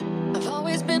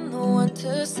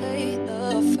to say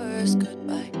the first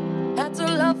goodbye. Had to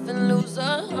love and lose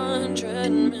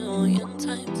 100,000,000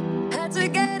 times. Had to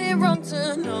get it wrong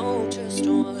to know just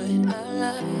what I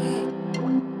like.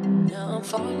 Now I'm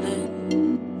falling.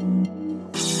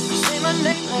 Say my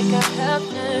name like I have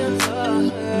never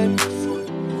heard before.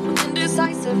 I'm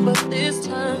indecisive, but this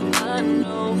time I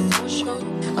know for sure.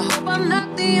 I hope I'm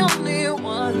not the only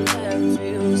one that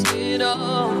feels it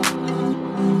all.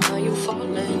 Are you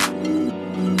falling?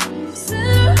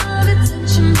 Center of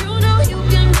attention, you know you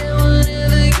can get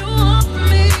whatever you want from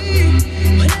me.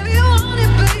 Whenever you want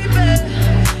it, baby.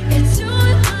 It's you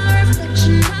and my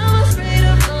reflection. I'm afraid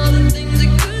of all the things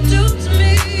it could do to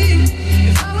me.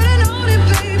 If I would've known it,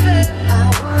 baby, I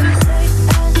would've stayed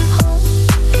at home.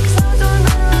 'Cause I was doing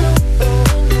better alone. But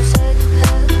when you said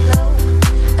hello,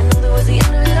 I knew that was the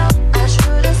end of it all. I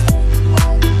should've stayed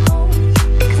at home.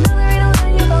 'Cause now there ain't no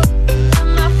letting you go. I'm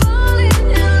not falling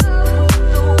in love with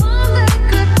the one that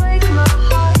could break my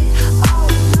heart. Oh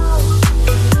no,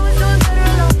 I was doing better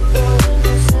alone. But when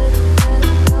you said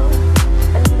hello,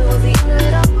 I knew that was the end of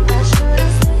it all. I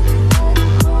should've stayed at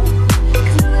home.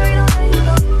 'Cause now there ain't no letting you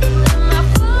go. I'm not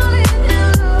falling in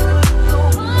love with the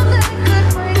one that could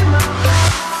break my heart.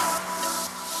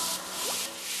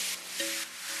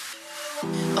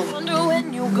 I wonder when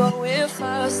you go if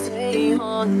I stay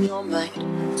on your mind.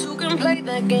 Two can play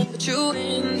that game, but you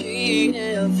win me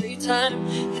every time.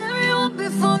 Everyone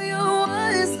before you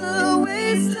was a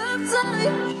waste of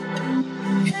time.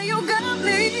 Yeah, you got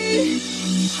me.